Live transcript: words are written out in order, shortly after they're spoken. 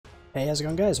Hey, how's it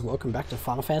going, guys? Welcome back to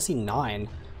Final Fantasy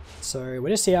IX. So we're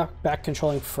just here, back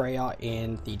controlling Freya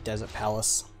in the Desert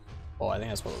Palace. Oh, I think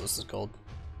that's what this is called.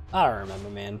 I don't remember,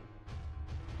 man.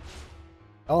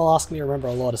 I'll ask me to remember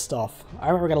a lot of stuff. I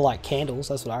remember gonna light candles,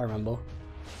 that's what I remember.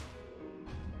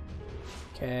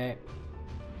 Okay.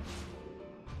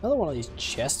 Another one of these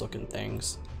chest-looking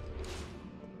things.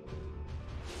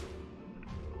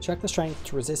 Check the strength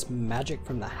to resist magic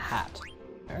from the hat.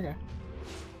 Okay.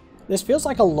 This feels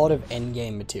like a lot of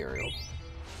endgame material.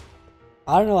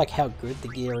 I don't know like how good the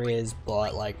gear is,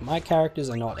 but like my characters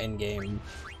are not endgame.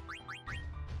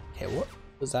 Okay, what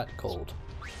was that called?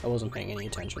 I wasn't paying any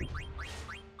attention.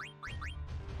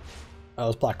 Oh, it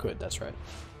was Black Hood, that's right.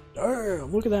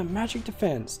 Damn, look at that magic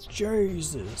defense.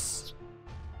 Jesus.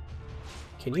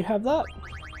 Can you have that?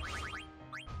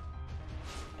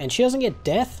 And she doesn't get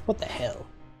death? What the hell?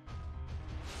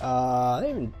 Not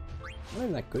even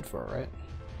that good for her, right?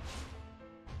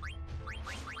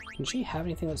 Can she have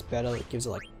anything that's better that gives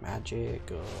her like magic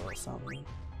or something?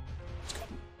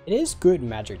 It is good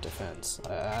magic defense.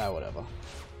 Whatever.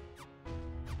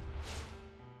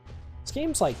 This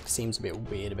game's like seems a bit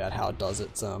weird about how it does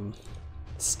its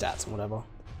stats and whatever.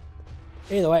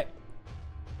 Either way,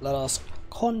 let us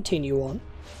continue on.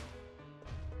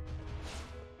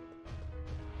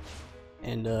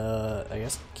 And I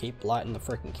guess keep lighting the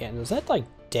freaking candle. Is that like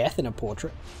death in a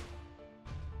portrait?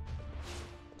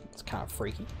 It's kind of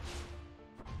freaky.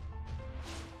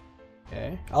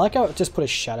 Okay. I like how it just put a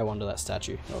shadow under that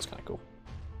statue. That was kind of cool.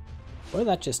 What did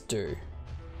that just do?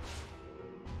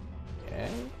 Okay.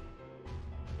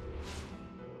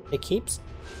 It keeps...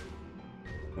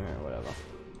 Alright, whatever.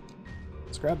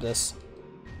 Let's grab this.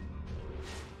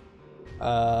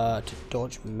 To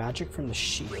dodge magic from the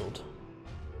shield.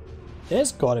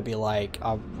 There's gotta be like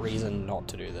a reason not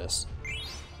to do this.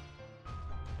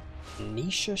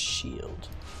 Nisha shield.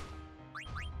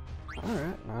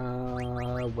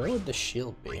 Alright, where would the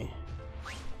shield be?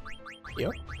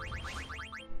 Yep.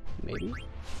 Maybe?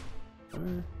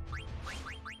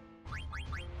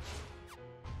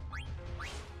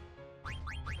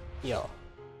 Yeah.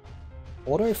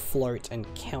 Auto float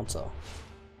and counter.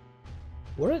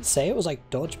 What did it say? It was like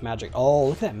dodge magic. Oh,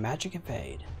 look at that magic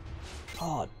evade.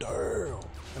 Oh, damn.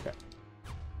 Okay.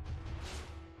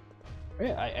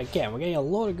 Yeah, again, we're getting a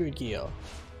lot of good gear.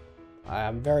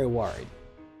 I'm very worried.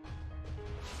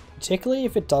 Particularly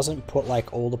if it doesn't put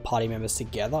like all the party members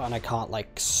together and I can't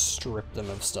like strip them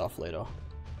of stuff later.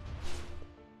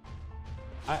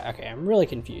 Okay, I'm really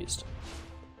confused.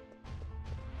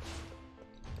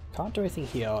 Can't do anything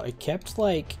here. It kept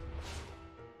like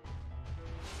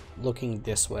looking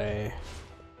this way.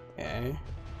 Okay.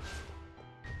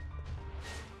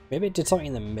 Maybe it did something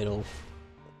in the middle.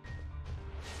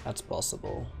 That's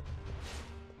possible.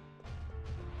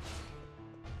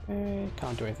 Okay,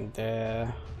 can't do anything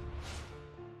there.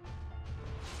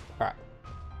 Alright,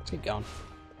 let's keep going.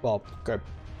 Well, go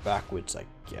backwards, I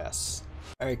guess.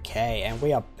 Okay, and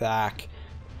we are back.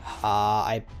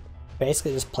 I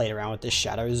basically just played around with the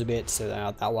shadows a bit, so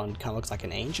that one kind of looks like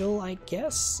an angel, I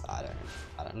guess. I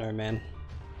don't know, man.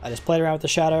 I just played around with the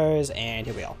shadows, and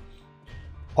here we are.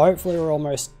 Hopefully, we're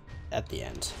almost at the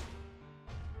end.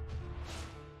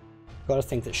 Gotta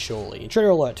think that surely. Intruder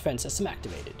alert, defense system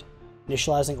activated.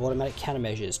 Initializing automatic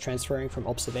countermeasures, transferring from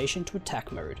observation to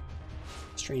attack mode.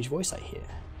 Strange voice I hear.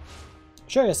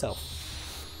 Show yourself.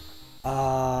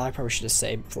 I probably should have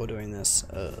saved before doing this.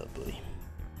 Oh boy.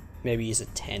 Maybe use a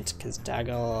tent, because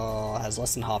Dagger has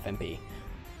less than half MP.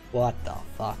 What the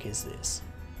fuck is this?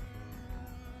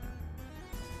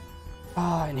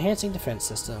 Enhancing defense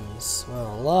systems.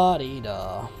 Well,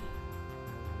 la-dee-da.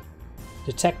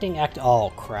 Detecting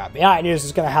oh crap. Yeah, I knew this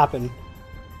was gonna happen.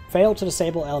 Failed to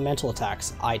disable elemental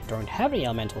attacks. I don't have any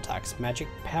elemental attacks. Magic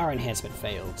power enhancement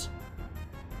failed.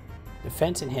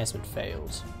 Defense enhancement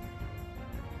failed.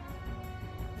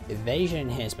 Evasion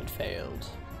enhancement failed.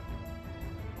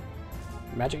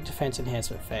 Magic defense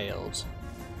enhancement failed.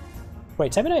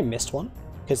 Wait, tell me I missed one?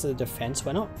 Because the defense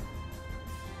went up?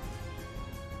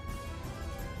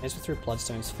 Answer through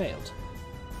bloodstones failed.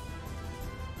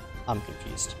 I'm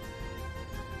confused.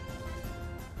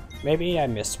 Maybe I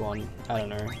missed one. I don't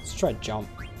know. Let's try jump.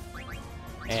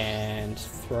 And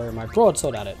throw my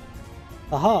broadsword at it.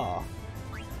 Aha!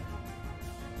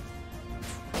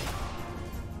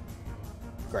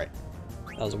 Great.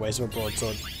 That was a waste of a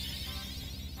broadsword.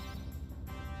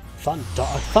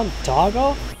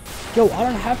 Thundaga? Yo, I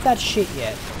don't have that shit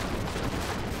yet.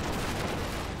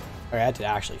 Okay, I did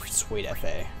actually sweet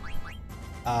FA.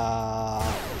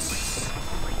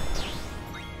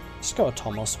 Let's go with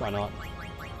Thomas, why not?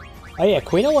 Oh yeah,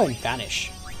 Queen won't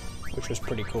vanish, which was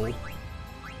pretty cool.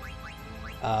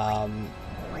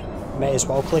 May as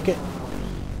well click it.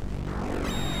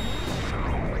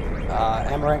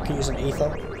 Amaranth can use an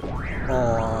ether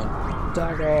on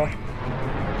dagger.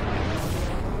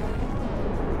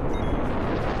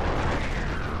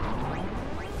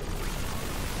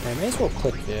 I may as well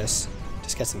click this.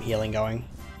 Just get some healing going.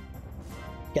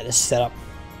 Get this setup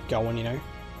going, you know.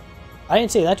 I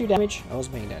didn't see that do damage. I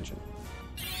wasn't paying attention.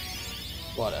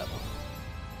 Whatever.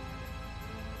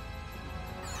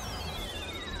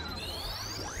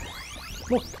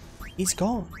 Look, he's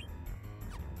gone.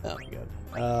 Oh my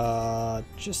god.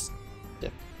 Just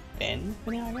defend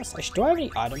for now, I guess. Do I have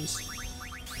any items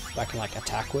that I can like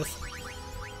attack with?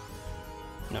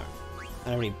 No. I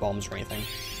don't have any bombs or anything.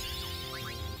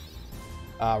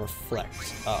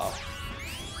 Reflect. Uh-oh.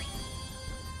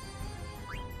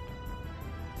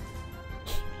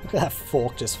 Look at that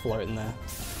fork just floating there.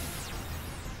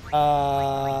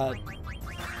 Drop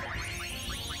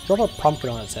a pumpkin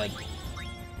on its head.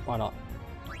 Why not?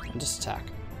 And just attack.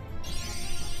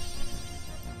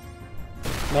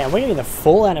 Man, we're getting the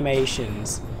full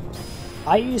animations.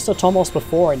 I used a Tomos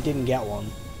before and didn't get one.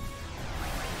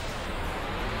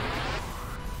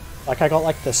 Like I got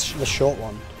like the short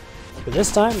one. But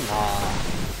this time, nah.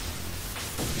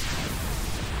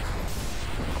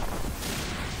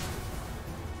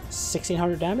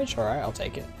 1600 damage? Alright, I'll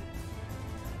take it.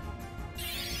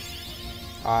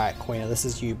 Alright, Queen, this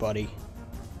is you, buddy.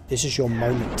 This is your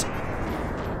moment.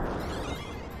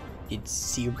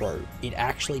 It's 0. It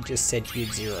actually just said you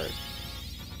did 0.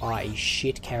 A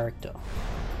shit character.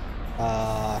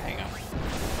 Hang on.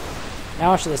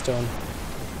 How much is this doing?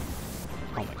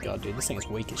 Oh my god, dude, this thing is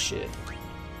weak as shit.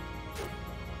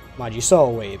 Mind you, so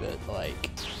are we, but like...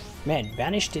 Man,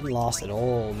 Vanish didn't last at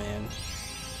all, man.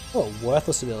 What a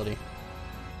worthless ability.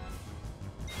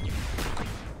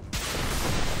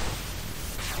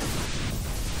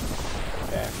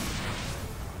 Okay.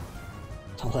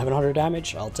 1100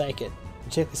 damage? I'll take it.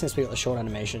 Particularly since we got the short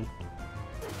animation.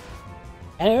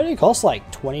 And it only costs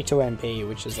like 22 MP,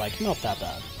 which is like not that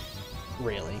bad.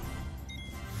 Really.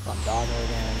 Fandago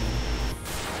again.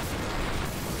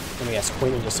 Then we guess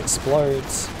Queen just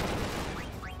explodes.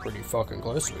 Pretty fucking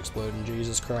close to exploding,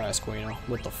 Jesus Christ, Queen.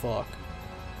 What the fuck?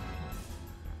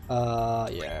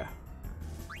 Yeah.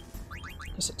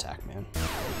 Just attack, man.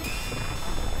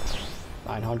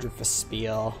 900 for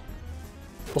spear.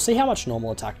 We'll see how much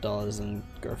normal attack does and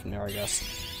go from there, I guess.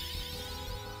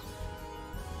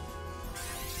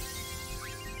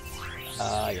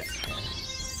 Yeah.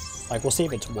 Like, we'll see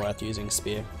if it's worth using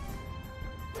spear.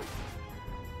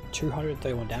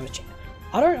 231 damage.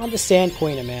 I don't understand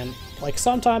Queener, man. Like,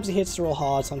 sometimes he hits real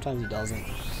hard, sometimes he doesn't.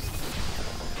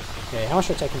 Okay, how much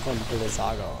are I taking from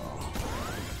Bilizaga?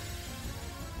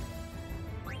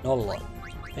 Not a lot.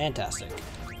 Fantastic.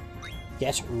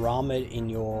 Get ramen in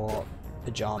your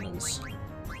pajamas.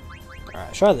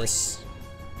 Alright, try this.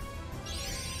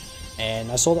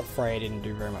 And I saw that Freya didn't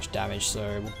do very much damage, so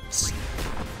we'll just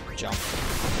jump.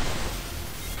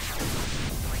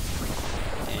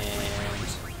 And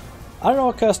I don't know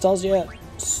what Curse does yet,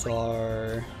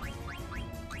 so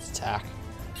let's attack.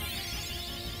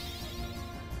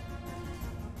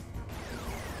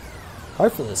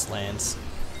 Hopefully this lands.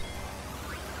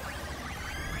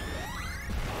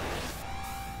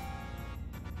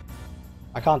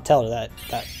 I can't tell did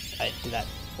that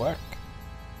work?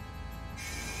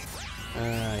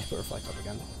 I put reflect up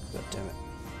again. God damn it.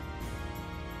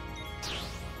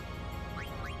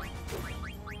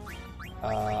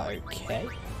 Okay.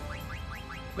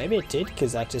 Maybe it did,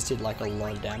 because that just did like a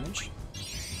lot of damage.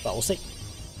 But we'll see.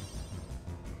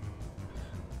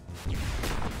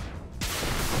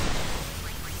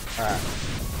 Alright.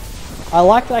 I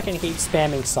like that I can keep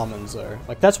spamming summons though.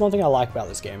 Like, that's one thing I like about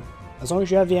this game. As long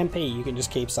as you have the MP, you can just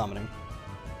keep summoning.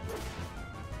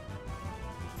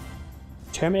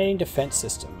 Terminating defense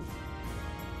system.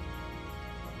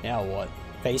 Now what?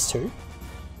 Phase 2?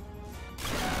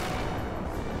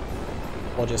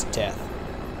 Or just death?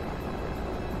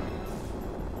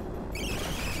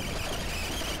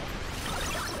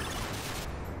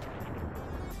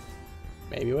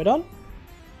 Maybe we're done?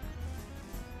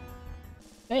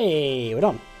 Hey, we're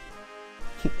done.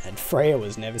 And Freya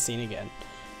was never seen again.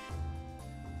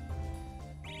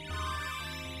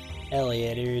 Hell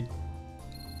yeah, dude.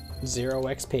 0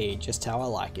 XP, just how I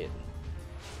like it.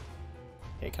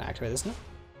 Okay, can I activate this now?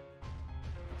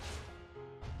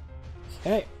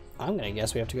 Okay, I'm gonna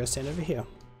guess we have to go stand over here.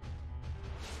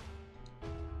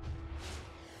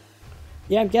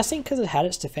 Yeah, I'm guessing because it had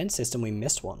its defense system, we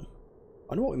missed one. I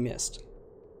wonder what we missed.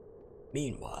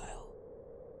 Meanwhile,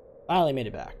 finally made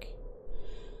it back.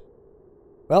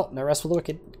 Well, no rest for the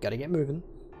wicked. Gotta get moving.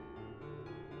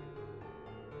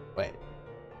 Wait.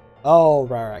 Oh,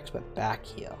 Rarax went back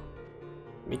here.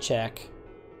 Let me check.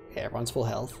 Okay, everyone's full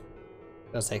health.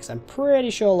 I was saying, 'cause I'm pretty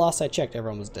sure last I checked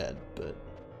everyone was dead, but...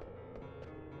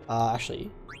 actually...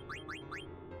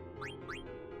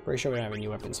 Pretty sure we don't have any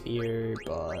weapons for you,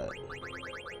 but...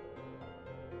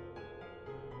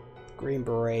 Green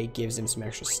Beret gives him some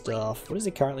extra stuff. What has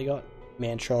he currently got?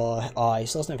 Mantra. Oh, he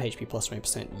still doesn't have HP plus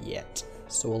 20% yet.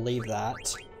 So we'll leave that.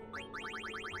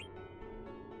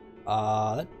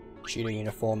 Shooter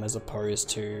uniform as opposed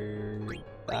to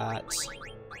that.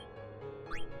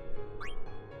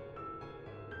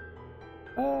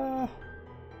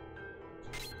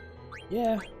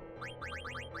 Yeah.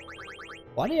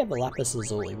 Why do you have the Lapis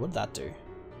Lazuli? What did that do?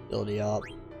 Ability up.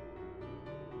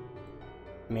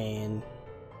 I mean,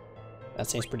 that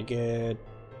seems pretty good.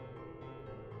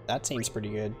 That seems pretty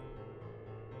good.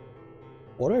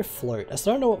 Auto float. I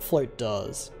still don't know what float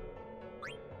does.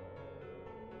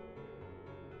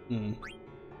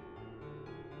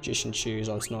 Magician shoes.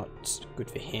 Oh, it's not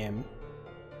good for him.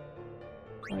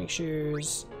 Running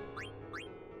shoes.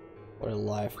 Auto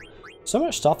life. So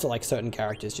much stuff that like certain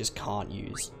characters just can't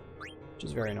use, which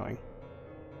is very annoying.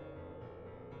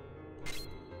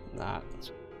 That.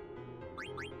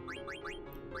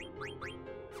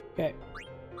 Okay.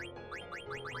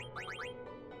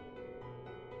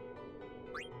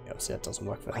 Obviously that doesn't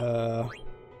work for her.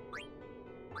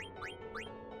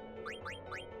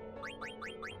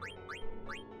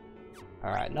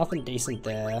 Alright, nothing decent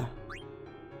there.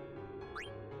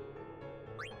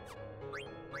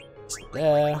 Decent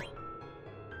there.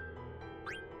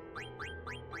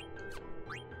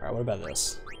 Alright, what about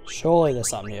this? Surely there's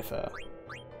something here for her.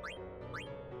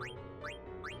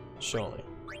 Surely.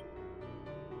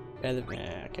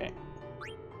 Yeah, okay.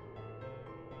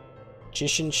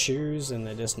 Magician shoes, and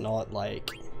they're just not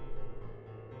like...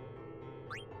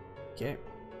 Okay.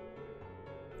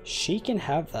 She can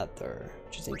have that though,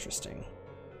 which is interesting.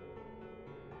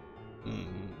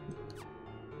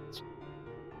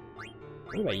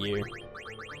 What about you?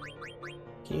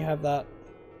 Can you have that?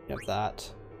 You have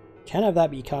that. You can have that,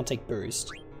 but you can't take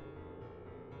boost.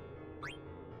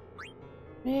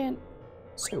 Man,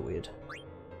 so weird.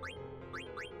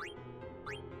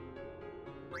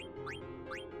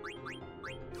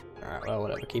 Alright, well,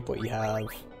 whatever. Keep what you have.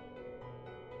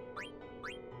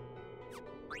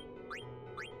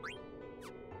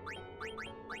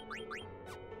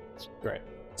 Great.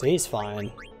 So he's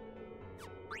fine.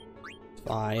 He's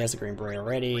fine. He has a green beret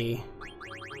already.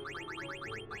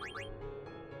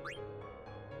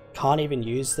 Can't even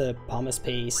use the pumice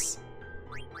piece.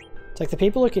 It's like the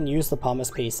people who can use the pumice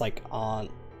piece like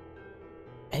aren't.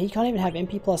 And he can't even have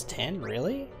MP plus 10?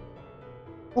 Really?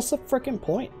 What's the frickin'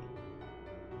 point?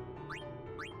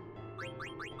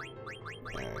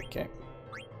 Okay.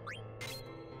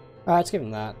 Alright, let's give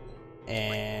him that.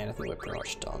 And I think we're pretty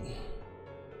much done.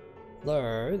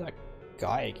 Though, that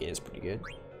Gaia gear is pretty good.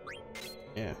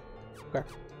 Yeah. Okay.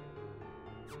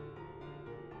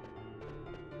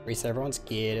 Reset everyone's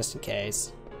gear just in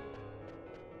case.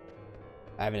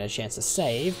 I haven't had a chance to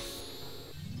save,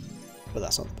 but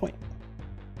that's not the point.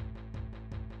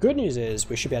 Good news is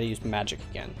we should be able to use magic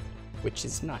again, which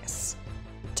is nice.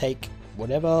 Take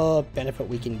whatever benefit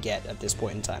we can get at this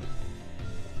point in time.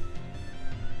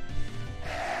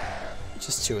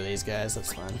 Just two of these guys,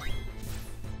 that's fine.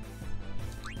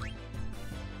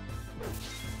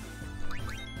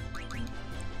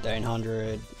 Down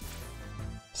 100.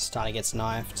 Starting gets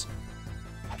knifed.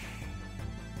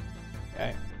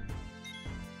 Okay.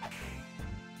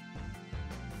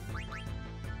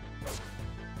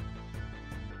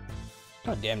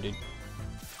 God damn, dude.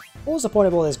 What was the point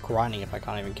of all this grinding if I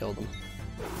can't even kill them?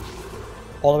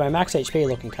 Although my max HP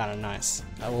looking kind of nice.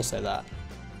 I will say that.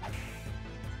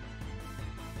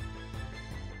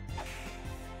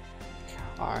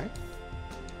 Alright.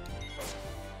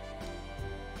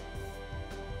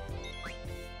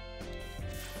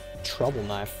 Trouble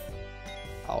knife.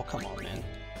 Oh, come on, man.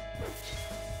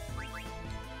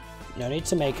 No need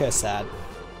to make her sad.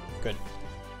 Good.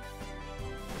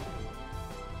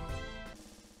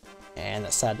 And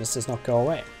that sadness does not go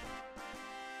away.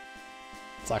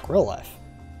 It's like real life.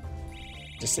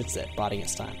 Just sits there, biding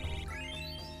its time.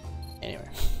 Anyway.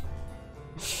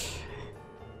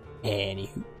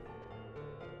 Anywho.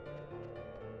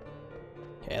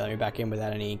 Okay, let me back in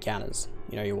without any encounters.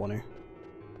 You know you want to.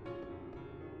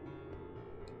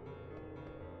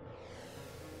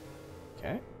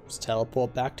 Okay, let's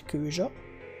teleport back to Kuja.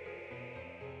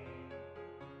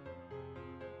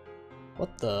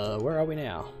 What the? Where are we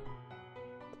now?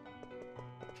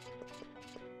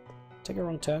 Take a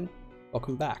wrong turn.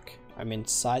 Welcome back. I'm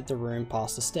inside the room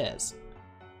past the stairs.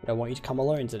 But I want you to come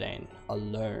alone, Zidane.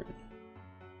 Alone.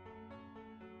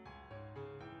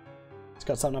 He's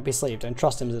got something up his sleeve. Don't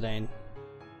trust him, Zidane.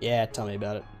 Yeah, tell me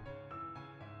about it.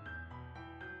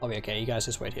 I'll be okay. You guys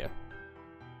just wait here.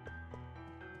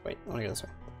 Wait, I wanna go this way.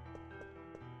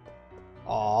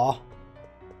 Aww. Alright,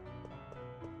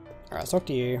 let's talk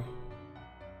to you.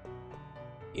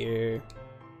 You.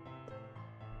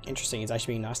 Interesting, he's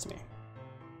actually being nice to me.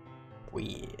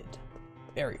 Weird.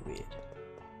 Very weird.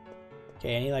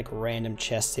 Okay, any like random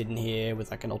chests hidden here with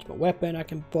like an ultimate weapon I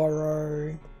can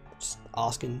borrow? Just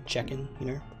asking, checking, you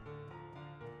know?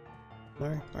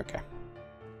 No? Okay.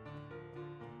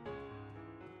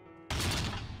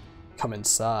 Come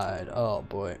inside. Oh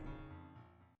boy.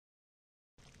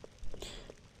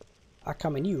 I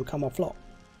come in, you come on floor.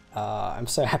 I'm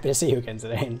so happy to see you again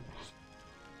today.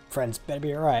 Friends, better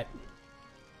be alright.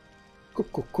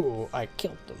 Cool. I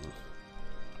killed them.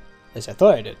 At least I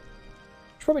thought I did.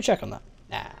 Should probably check on that.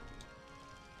 Nah.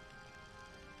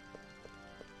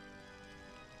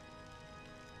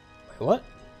 Wait, what?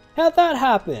 How'd that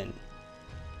happen?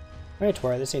 I need to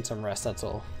worry, this needs some rest, that's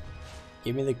all.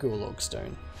 Give me the Gulag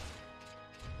stone.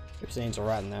 Hope Zane's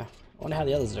alright in there. I wonder how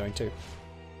the others are doing too.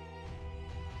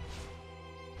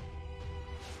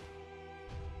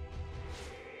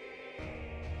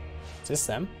 Is this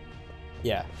them?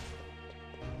 Yeah.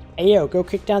 Hey yo, go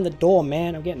kick down the door,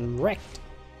 man. I'm getting wrecked.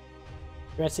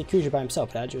 You're at Kuja by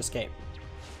himself, but how'd you escape?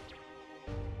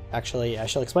 Actually, I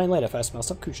shall explain later. First, I'll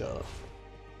stop Kuja.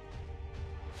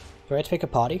 Do I have to pick a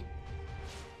party?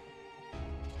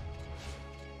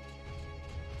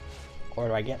 Or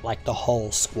do I get like the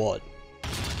whole squad?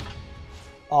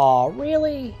 Oh,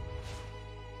 really?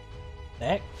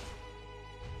 Heck?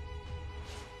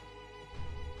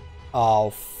 Oh,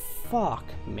 fuck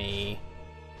me.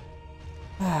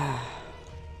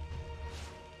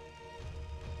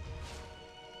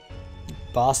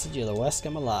 Bastard, you're the worst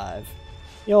scum alive.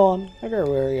 Yawn, I grow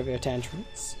weary of your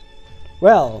tantrums.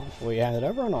 Well, will you hand it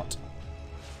over or not?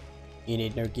 You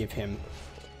need no give him.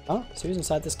 Oh, so who's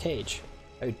inside this cage?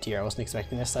 Oh dear, I wasn't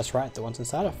expecting this. That's right, the ones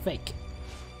inside are fake.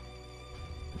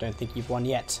 I don't think you've won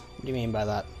yet. What do you mean by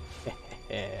that?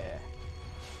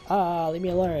 Ah, leave me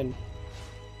alone.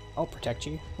 I'll protect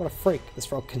you. What a freak, this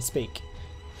frog can speak.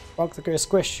 Frog that goes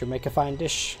squish, you'll make a fine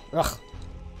dish. Ugh.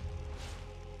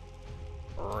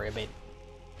 Ribbit.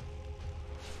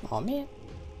 Aw, man.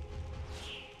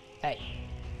 Hey.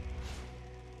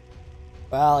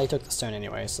 Well, he took the stone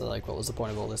anyway, so like, what was the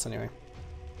point of all this anyway?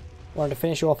 Wanted to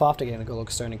finish you off after getting the Gulag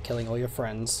stone and killing all your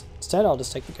friends. Instead, I'll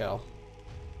just take the girl.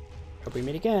 Hope we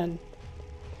meet again.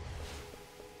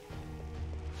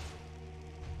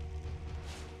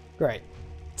 Great.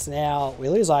 So now we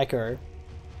lose Aiko,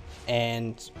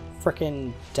 and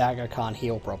frickin' Dagger can't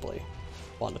heal properly.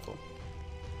 Wonderful.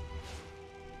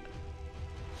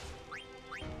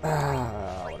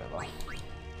 Whatever.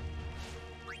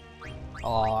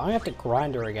 Oh, I'm gonna have to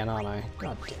grind her again, aren't I?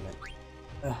 God damn it.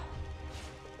 Ugh.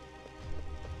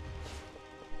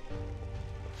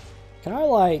 Can I,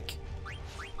 like...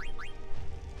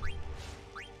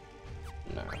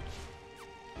 No.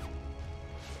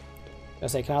 I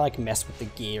say, can I, like, mess with the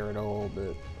gear at all,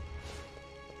 but...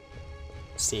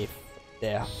 See if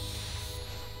they're...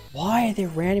 Why are there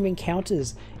random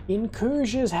encounters in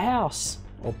Kuja's house?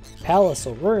 Or palace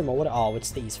or room or what? Oh,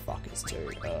 it's these fuckers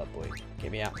too. Oh boy.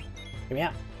 Get me out. Get me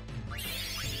out.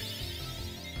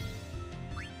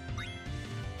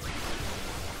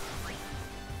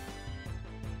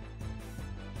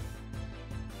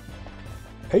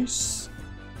 Peace.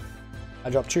 I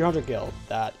dropped 200 gil.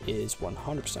 That is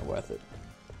 100% worth it.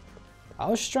 I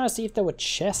was just trying to see if there were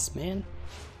chests, man.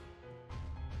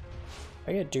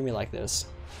 Why are you gonna do me like this?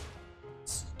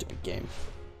 Stupid game.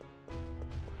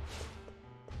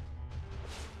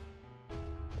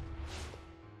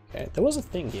 Okay, there was a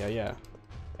thing here, yeah.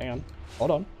 Hang on.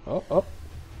 Hold on. Oh.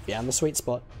 Found the sweet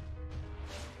spot.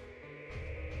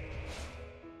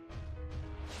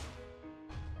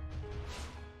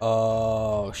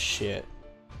 Oh, shit.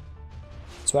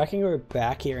 So I can go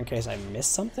back here in case I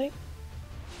missed something?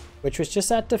 Which was just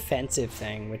that defensive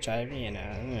thing, which I, you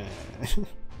know...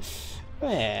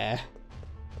 Yeah.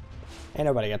 Ain't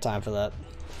nobody got time for that.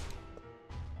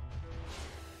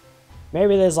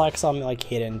 Maybe there's like some like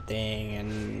hidden thing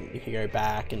and if you go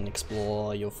back and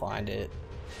explore you'll find it.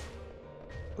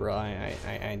 Bro, I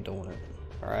ain't doing it.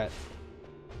 Alright.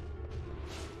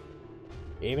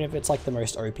 Even if it's like the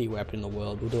most OP weapon in the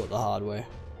world, we'll do it the hard way.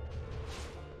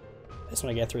 I just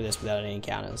want to get through this without any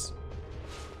encounters.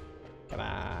 Come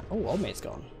on. Oh, old mate's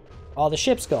gone. Oh, the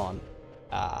ship's gone.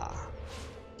 Ah.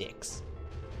 Dicks.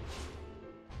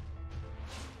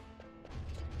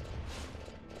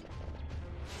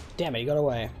 damn it, he got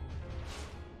away. You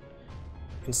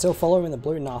can still follow him in the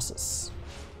blue Narcissus.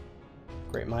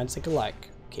 Great minds think alike.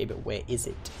 Okay, but where is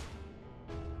it?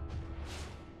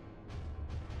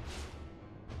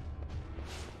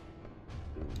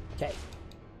 Okay.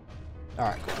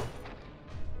 Alright, cool.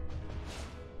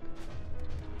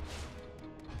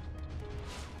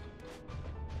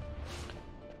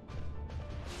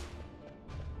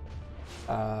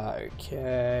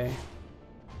 Okay.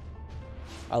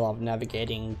 I love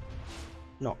navigating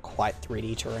not quite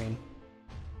 3D terrain.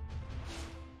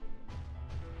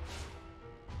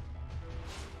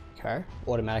 Okay,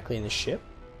 automatically in the ship.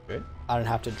 Good. I don't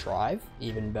have to drive,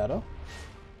 even better.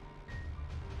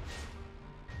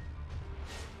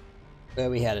 Where are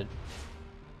we headed?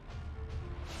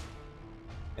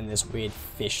 In this weird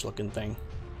fish looking thing.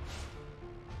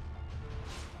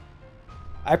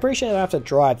 I appreciate I don't have to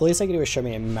drive. The least they can do is show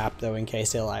me a map though, in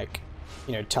case they're like,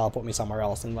 you know, teleport me somewhere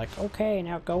else and like, okay,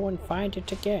 now go and find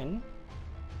it again.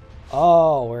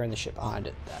 Oh, we're in the ship behind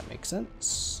it. That makes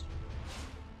sense.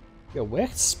 Yo, we're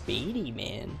speedy,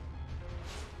 man.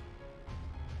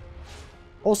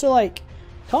 Also, like,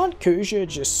 can't Kuja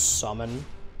just summon?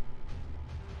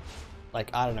 Like,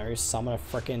 I don't know, summon a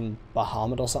frickin'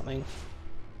 Bahamut or something?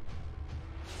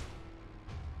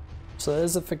 So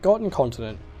there's a forgotten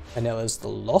continent, and now there's the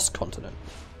lost continent.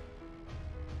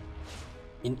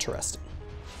 Interesting.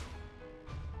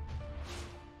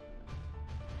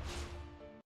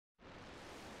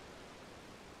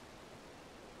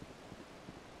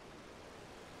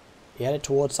 He headed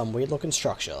towards some weird looking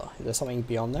structure. Is there something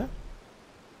beyond there?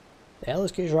 The hell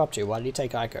is Kuja up to? Why did he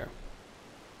take Aiko?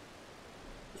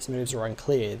 His moves are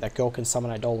unclear. That girl can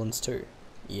summon Eidolons too.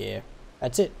 Yeah.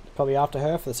 That's it. Probably after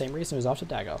her for the same reason he was after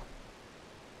Dagger.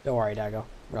 Don't worry, Dagger.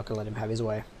 We're not gonna let him have his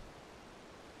way.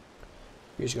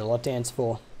 Kuja got a lot to answer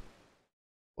for.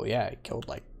 Well, yeah, he killed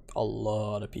like a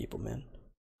lot of people, man.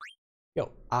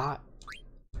 Yo,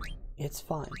 it's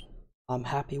fine. I'm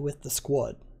happy with the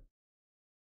squad.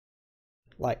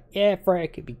 Like, yeah, Freya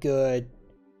could be good.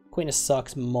 Queen of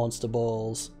sucks, monster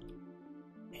balls.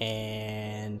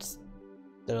 And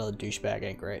that other douchebag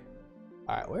ain't great.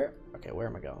 Alright, where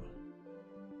am I going?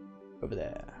 Over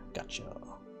there. Gotcha.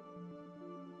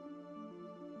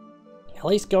 At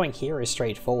least going here is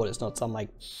straightforward. It's not some, like,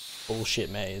 bullshit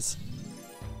maze.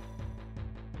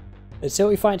 Let's see what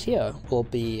we find here. Will it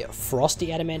be frosty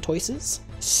adamantoises?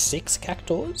 6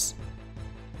 cactuars?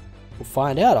 We'll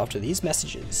find out after these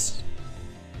messages.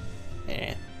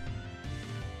 Yeah.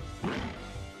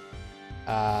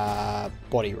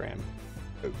 Body ram.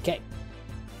 Okay.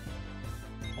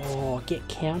 Oh, get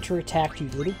counterattacked, you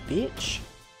little bitch.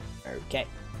 Okay.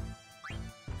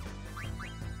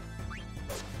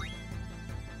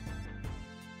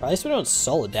 At least we're doing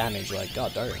solid damage, like,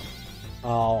 god damn.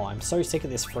 Oh, I'm so sick of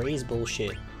this freeze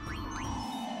bullshit.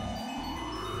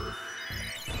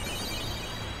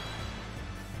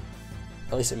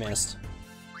 At least it missed.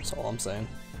 That's all I'm saying.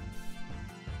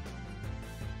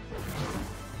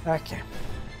 Okay.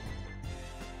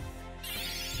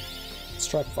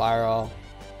 Strike viral.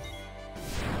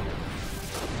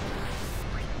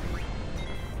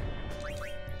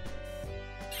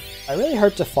 I really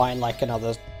hope to find like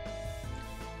another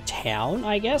town,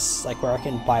 I guess, like where I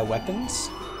can buy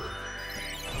weapons.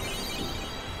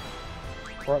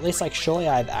 Or at least like surely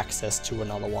I have access to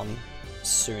another one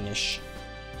soonish.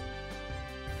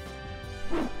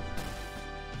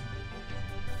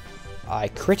 I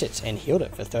crit it and healed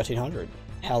it for 1300.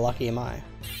 How lucky am I?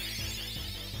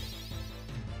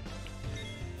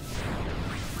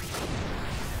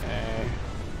 Okay.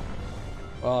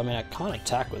 Well, I mean, I can't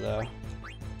attack with her.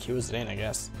 Q's it in, I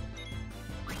guess.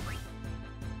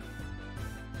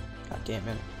 God damn,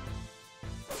 man.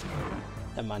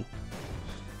 Never mind.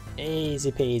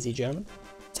 Easy peasy, gentlemen.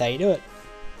 That's how you do it.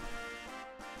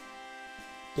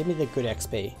 Give me the good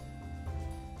XP.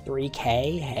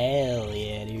 3k? Hell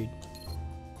yeah, dude.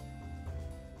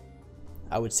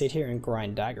 I would sit here and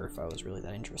grind Dagger if I was really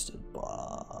that interested,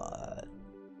 but,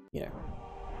 you know,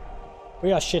 we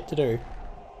got shit to do.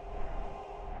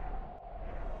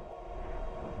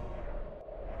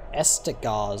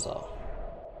 Estagaza.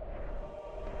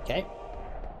 Okay.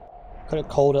 Could have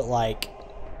called it like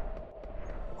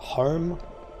Home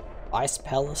Ice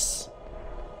Palace.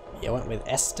 Yeah, I went with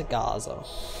Estagaza.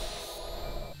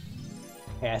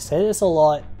 Okay, I say this a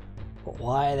lot, but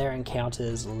why are there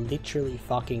encounters literally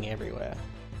fucking everywhere?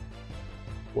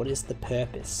 What is the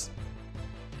purpose?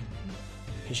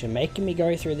 Because you're making me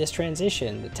go through this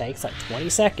transition that takes like 20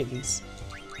 seconds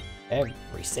every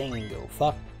single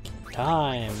fucking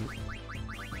time.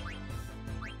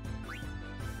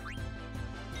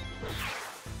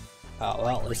 Oh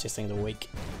well, at least these things are weak.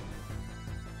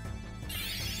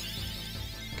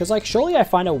 Because, like, surely I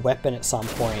find a weapon at some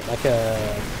point, like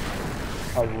a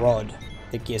rod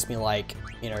that gives me, like,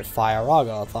 you know, Fire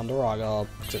Raga, Thunder Raga,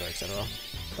 etc, etc.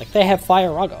 Like, they have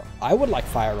Fire Raga. I would like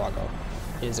Fire Raga.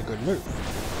 It is a good move.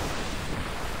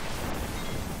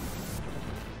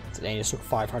 So then he just took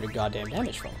 500 goddamn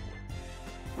damage from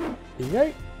him. There you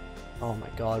go. Oh my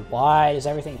god, why does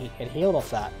everything get healed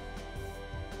off that?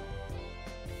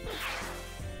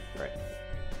 Right.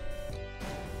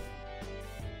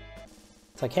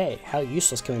 It's like, hey, how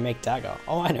useless can we make Dagger?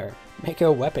 Oh, I know. Make her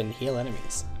a weapon, heal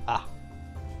enemies. Ah.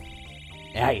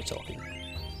 Now you're talking.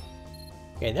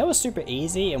 Okay, that was super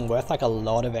easy and worth like a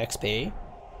lot of XP.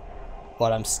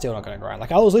 But I'm still not gonna grind.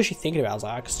 Like, I was literally thinking about it. I was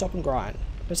like, I could stop and grind.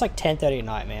 It's like 10:30 at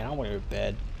night, man. I want to go to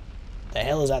bed. The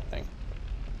hell is that thing?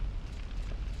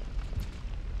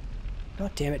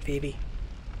 God damn it, Phoebe.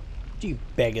 What do you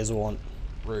beggars want?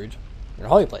 Rude. You're in a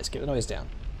holy place. Keep the noise down.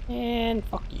 And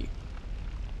fuck you.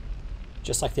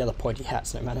 Just like the other pointy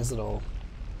hats, no manners at all.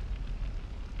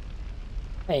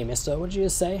 Hey, mister, what did you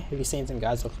just say? Have you seen some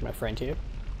guys look like my friend here?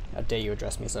 How dare you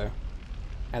address me so?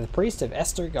 I'm the priest of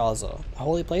Esther Gaza, the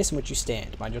holy place in which you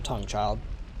stand. Mind your tongue, child.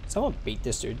 Someone beat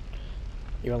this dude.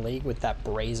 You're in league with that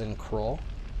brazen craw?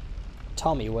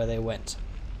 Tell me where they went.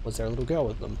 Was there a little girl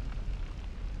with them?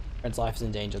 Friend's life is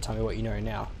in danger. Tell me what you know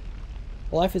now.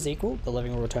 All life is equal. The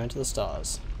living will return to the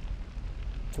stars.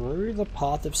 Through the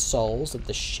path of souls of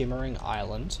the shimmering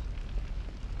island.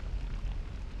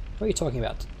 What are you talking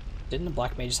about? Didn't the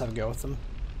black mages have a go with them?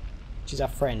 She's our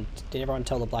friend. Did everyone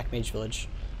tell the black mage village?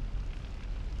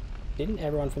 Didn't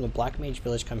everyone from the black mage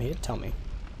village come here? Tell me.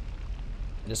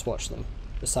 I just watched them.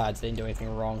 Besides, they didn't do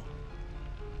anything wrong.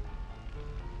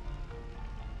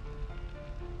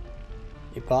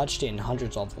 You barged in,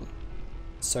 hundreds of them.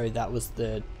 So that was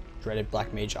the dreaded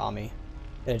black mage army.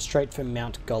 They headed straight for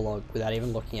Mount Golog without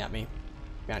even looking at me.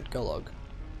 Mount Golog.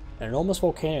 An enormous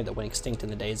volcano that went extinct in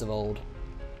the days of old.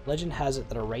 Legend has it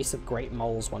that a race of great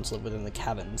moles once lived within the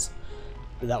caverns,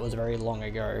 but that was very long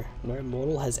ago. No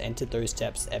mortal has entered those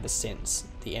depths ever since.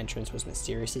 The entrance was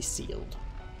mysteriously sealed.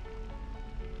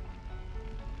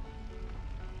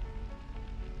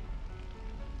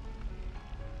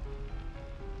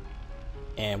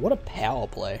 And what a power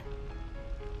play.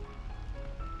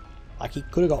 Like, he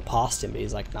could have got past him, but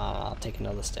he's like, nah, I'll take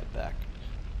another step back.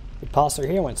 He passed through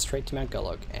here and went straight to Mount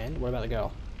Golog. And what about the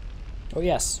girl? Oh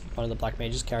yes, one of the black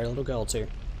mages carried a little girl too.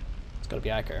 It's gotta be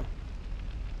Aiko.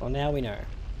 Well, now we know.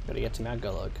 Gotta get to Mount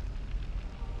Golog.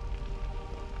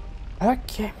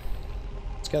 Okay.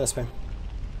 Let's go this way.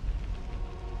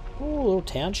 Ooh, a little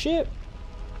township?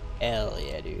 Hell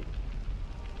yeah, dude.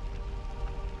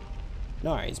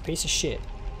 No, he's a piece of shit.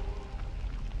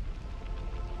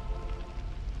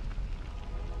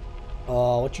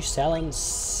 Oh, what you selling,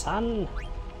 son?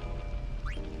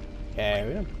 Okay,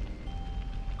 we're gonna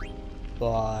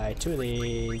buy two of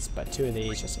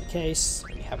these, just in case.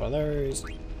 We have one of those.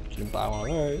 Should buy one of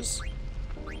those.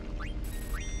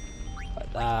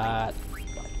 Like that.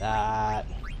 Like that.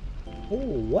 Oh,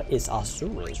 what is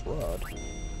Azura's rod?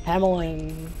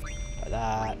 Hamelin. Like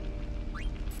that.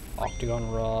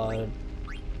 Octagon rod.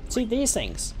 See these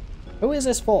things. Who is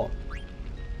this for?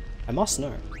 I must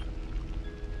know.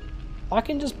 I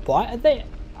can just buy it.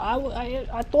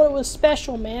 I thought it was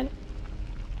special, man.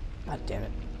 God damn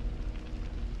it.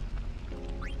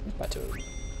 Let's buy two of them.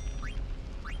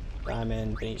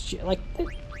 Diamond, beneath shit. Like,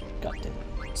 god damn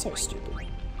it. So stupid.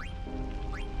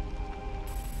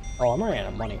 Oh, I'm running out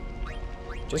of money.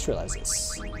 Just realized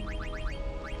this.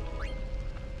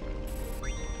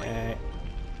 Okay.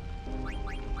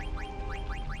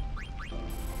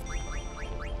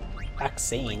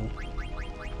 Vaccine.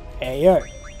 Hey yo.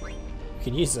 You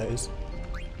can use those.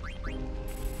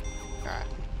 Alright.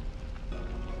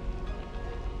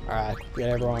 Alright, get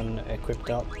everyone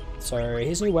equipped up. So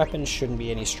his new weapons shouldn't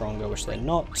be any stronger, which they're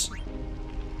not.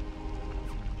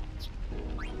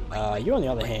 You on the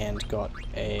other hand got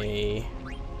a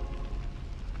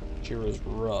Jira's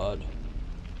Rod,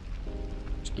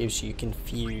 which gives you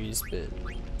confused, but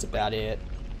that's about it.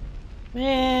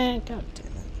 Man, god damn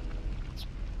it.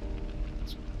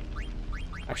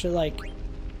 Actually, like,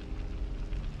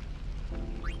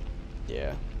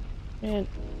 yeah. Man.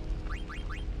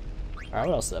 Alright,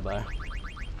 what else did I buy?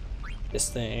 This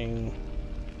thing.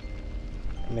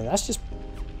 I mean, that's just...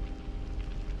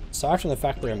 aside from the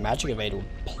fact that their magic evade will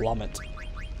plummet.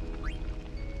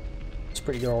 It's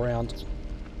pretty good all around.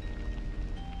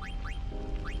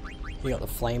 You got the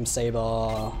flame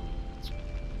saber.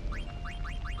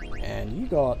 And you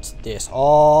got this.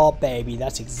 Oh, baby,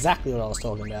 that's exactly what I was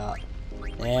talking about.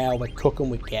 Now we're cooking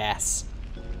with gas.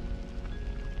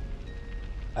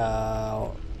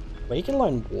 Well, you can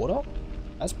learn water.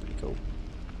 That's pretty cool.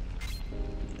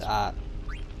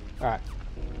 Alright.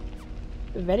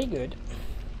 Very good.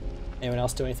 Anyone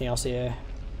else do anything else here?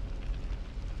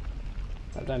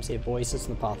 Sometimes hear voices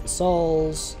in the path of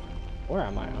souls. Where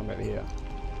am I? I'm over here.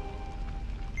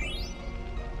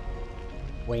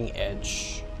 Wing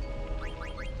edge.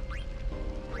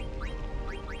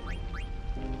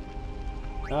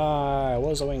 What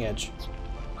was a wing edge?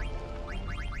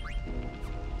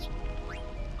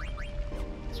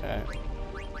 Okay.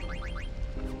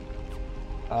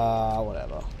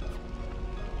 Whatever.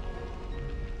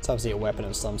 It's obviously a weapon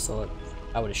of some sort,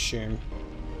 I would assume.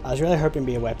 I was really hoping to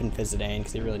be a weapon for Zidane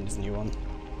because he really needs a new one.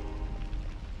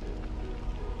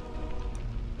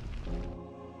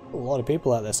 A lot of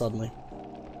people out there suddenly.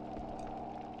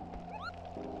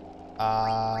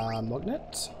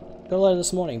 Magnet? Got a letter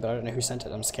this morning, but I don't know who sent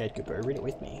it. I'm scared, Cooper. Read it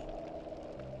with me.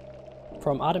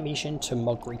 From Artemisian to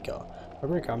Mogrica.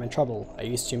 Mogrica, I'm in trouble. I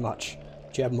used too much.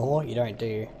 Do you have more? You don't, do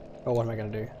you? Oh, what am I gonna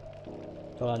do?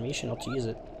 Tell Artemisian not to use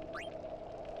it.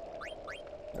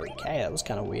 Okay, that was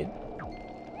kind of weird.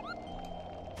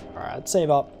 Alright, let's save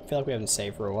up. I feel like we haven't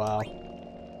saved for a while.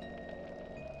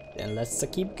 Then let's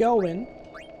keep going.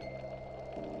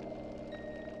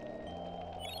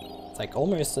 It's like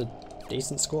almost a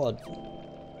decent squad.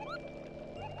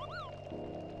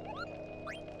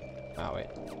 Oh, wait.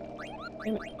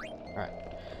 Damn it. Alright.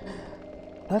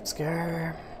 Let's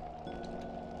go.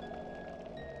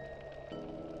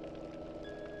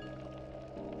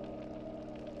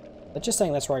 That's just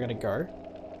saying that's where I gotta go.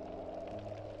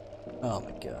 Oh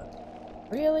my god.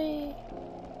 Really?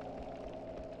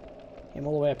 I'm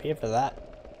all the way up here for that?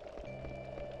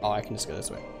 Oh, I can just go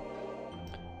this way.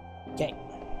 Okay.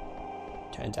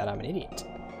 Turns out I'm an idiot.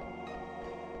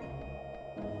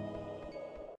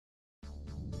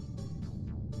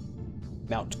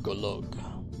 Mount Golug.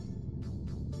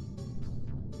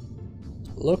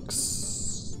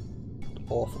 Looks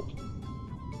awful.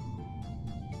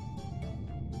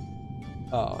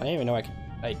 Oh, I didn't even know I could.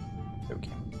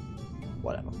 Okay.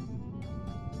 Whatever.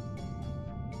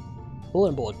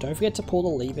 Bulletin board. Don't forget to pull the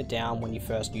lever down when you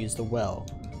first use the well.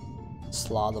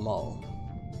 Slar them all.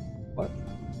 What?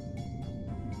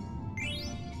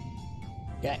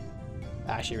 Okay.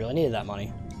 I actually really needed that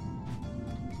money.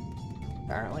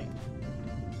 Apparently.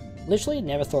 Literally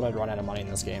never thought I'd run out of money in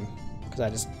this game. Because I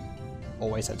just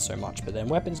always had so much. But then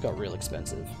weapons got real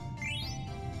expensive.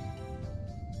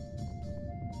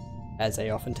 As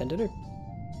they often tend to do.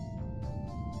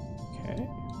 Okay.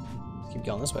 Keep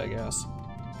going this way, I guess.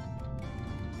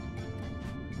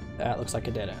 That looks like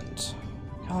a dead end.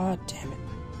 God damn it.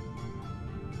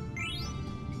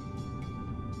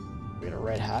 We got a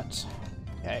red hat.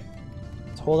 Okay.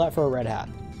 Let's hold that for a red hat.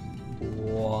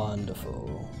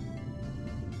 Wonderful.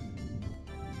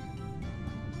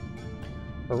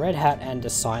 A red hat and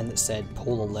a sign that said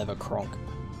pull the lever, Kronk.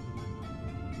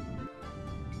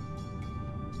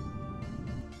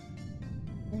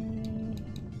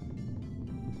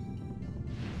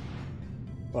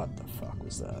 What the fuck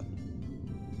was that?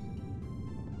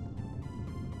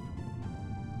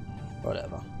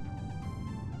 Whatever.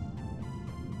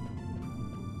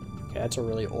 Okay, that's a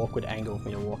really awkward angle for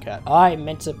me to walk at. I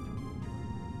meant to...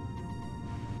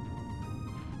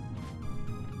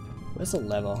 Where's the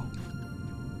lever?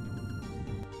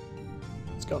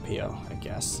 Let's go up here, I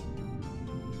guess.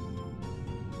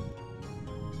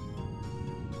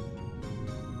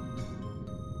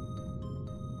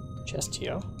 Chest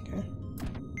here, okay.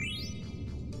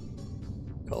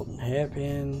 Golden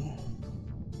hairpin.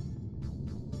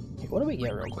 Okay, what do we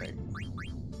get real quick?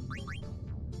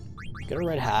 Get a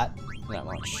red hat, not that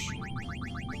much.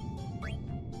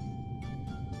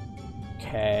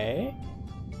 Okay.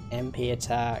 MP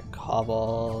attack,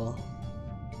 hobble.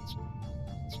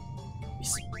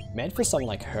 It's meant for someone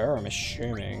like her, I'm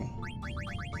assuming.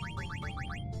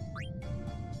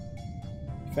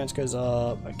 Defense goes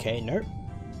up. Okay, nope.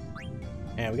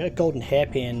 And we got a golden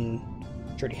hairpin,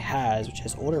 which already has, which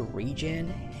has auto regen.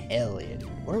 Hell yeah, dude.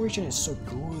 Auto regen is so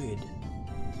good.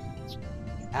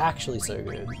 Actually so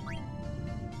good.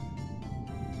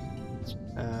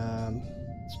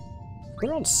 Put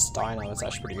it on Steiner, that's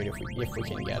actually pretty good if we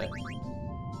can get it.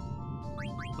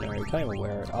 No, we can't even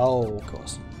wear it. Oh, of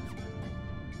course.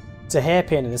 It's a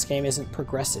hairpin and this game isn't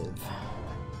progressive.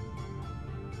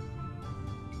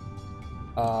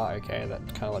 Okay, that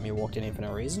kind of let me walk in here for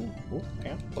no reason. Ooh,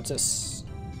 hang on, what's this?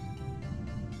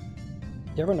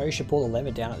 Do you ever know you should pull the lever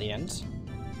down at the end?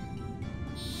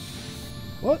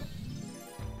 What?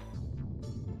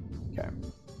 Okay.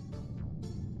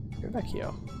 Go back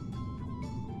here.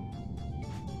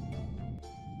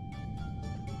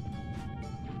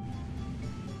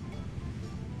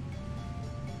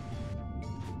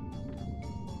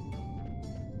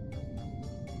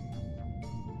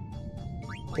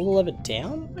 pull the lever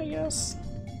down, I guess?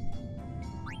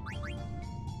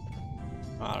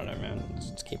 I don't know, man.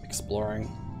 Let's keep exploring.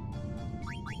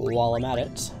 While I'm at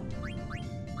it,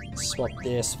 swap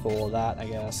this for that, I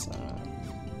guess.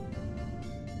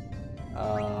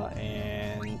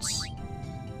 And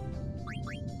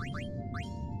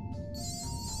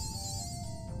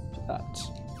that.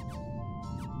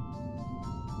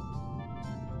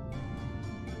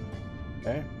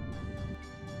 Okay.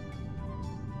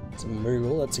 It's a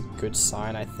Moogle, that's a good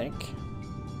sign, I think.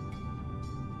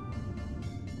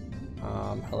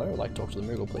 Hello, I'd like to talk to the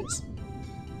Moogle, please.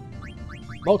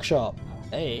 Bulk shop!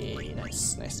 Hey,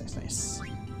 nice, nice, nice, nice.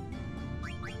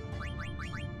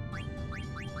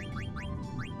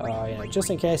 You know, just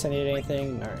in case I need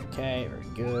anything. Okay, very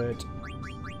good.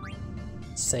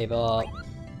 Save up.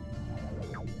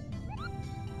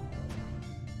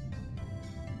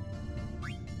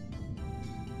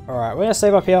 Alright, we're gonna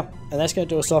save up here, and that's gonna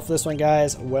do us off for this one,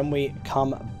 guys. When we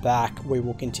come back, we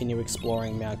will continue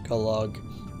exploring Mount Golog.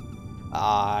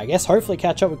 I guess hopefully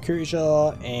catch up with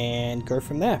Kuja and go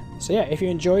from there. So yeah, if you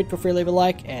enjoyed, feel free to leave a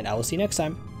like, and I will see you next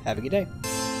time. Have a good day.